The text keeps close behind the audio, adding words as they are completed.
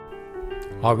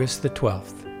August the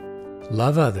 12th.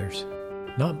 Love others,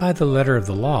 not by the letter of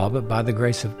the law, but by the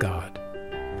grace of God.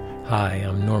 Hi,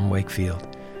 I'm Norm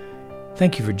Wakefield.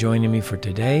 Thank you for joining me for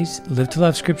today's Live to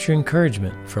Love Scripture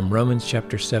encouragement from Romans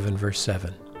chapter 7, verse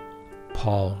 7.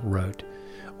 Paul wrote,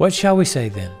 "What shall we say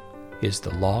then? Is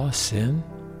the law sin?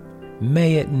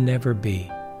 May it never be.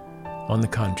 On the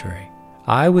contrary,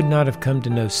 I would not have come to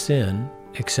know sin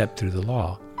except through the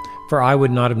law. For I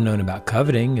would not have known about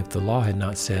coveting if the law had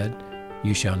not said,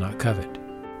 'You shall not covet.'"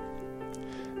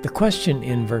 The question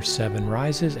in verse 7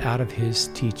 rises out of his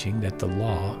teaching that the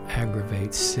law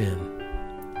aggravates sin,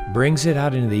 brings it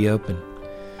out into the open,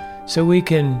 so we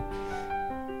can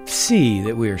see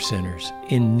that we are sinners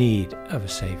in need of a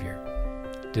Savior.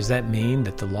 Does that mean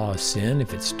that the law is sin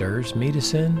if it stirs me to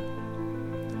sin?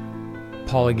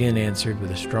 Paul again answered with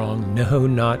a strong no,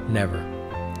 not never.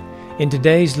 In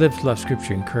today's Live to Love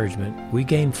Scripture encouragement, we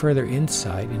gain further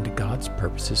insight into God's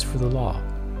purposes for the law.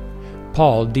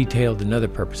 Paul detailed another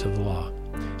purpose of the law,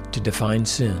 to define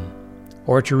sin,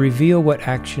 or to reveal what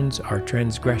actions are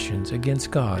transgressions against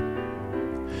God.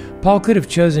 Paul could have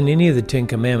chosen any of the 10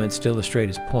 Commandments to illustrate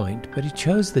his point, but he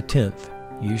chose the 10th,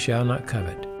 "You shall not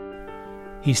covet."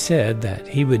 He said that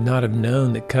he would not have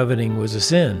known that coveting was a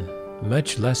sin,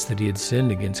 much less that he had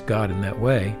sinned against God in that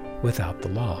way without the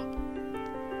law.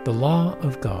 The law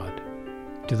of God,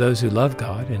 to those who love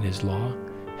God and His law,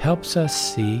 helps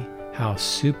us see how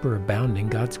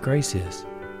superabounding God's grace is.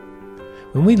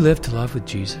 When we live to love with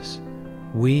Jesus,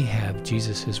 we have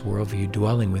Jesus' worldview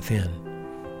dwelling within.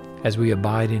 As we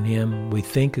abide in Him, we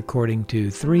think according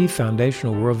to 3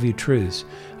 foundational worldview truths.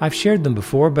 I've shared them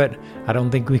before, but I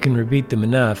don't think we can repeat them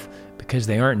enough because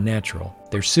they aren't natural.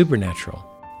 They're supernatural.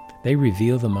 They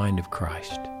reveal the mind of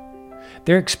Christ.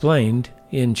 They're explained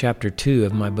in chapter 2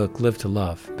 of my book, Live to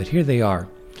Love, but here they are.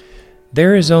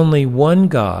 There is only one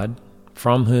God,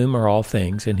 from whom are all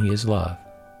things, and He is love.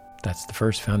 That's the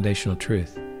first foundational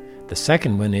truth. The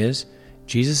second one is,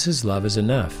 Jesus' love is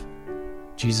enough.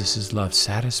 Jesus' love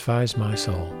satisfies my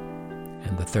soul.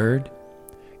 And the third,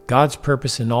 God's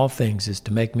purpose in all things is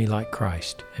to make me like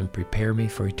Christ and prepare me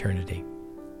for eternity.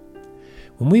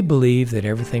 When we believe that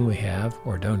everything we have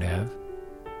or don't have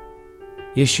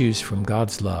issues from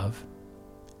God's love,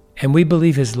 and we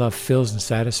believe His love fills and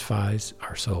satisfies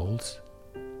our souls,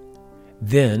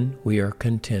 then we are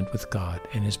content with God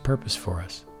and His purpose for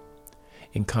us.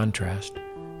 In contrast,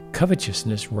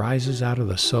 covetousness rises out of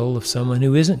the soul of someone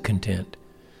who isn't content,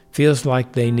 feels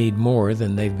like they need more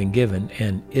than they've been given,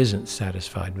 and isn't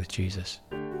satisfied with Jesus.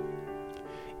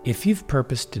 If you've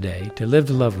purposed today to live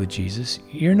to love with Jesus,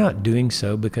 you're not doing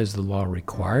so because the law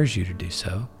requires you to do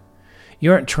so.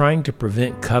 You aren't trying to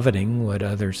prevent coveting what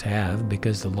others have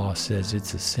because the law says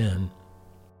it's a sin.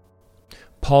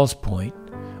 Paul's point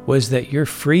was that you're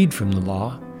freed from the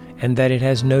law and that it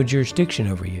has no jurisdiction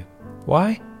over you.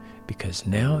 Why? Because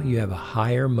now you have a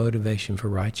higher motivation for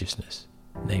righteousness,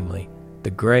 namely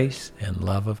the grace and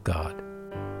love of God.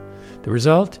 The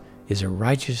result is a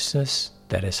righteousness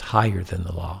that is higher than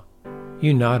the law.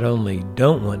 You not only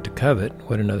don't want to covet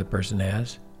what another person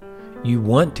has, you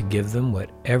want to give them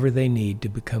whatever they need to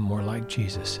become more like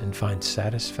Jesus and find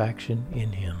satisfaction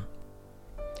in Him.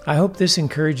 I hope this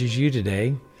encourages you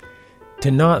today to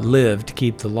not live to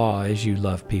keep the law as you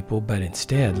love people, but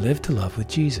instead live to love with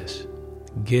Jesus.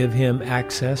 Give Him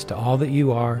access to all that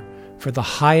you are for the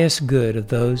highest good of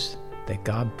those that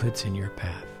God puts in your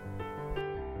path.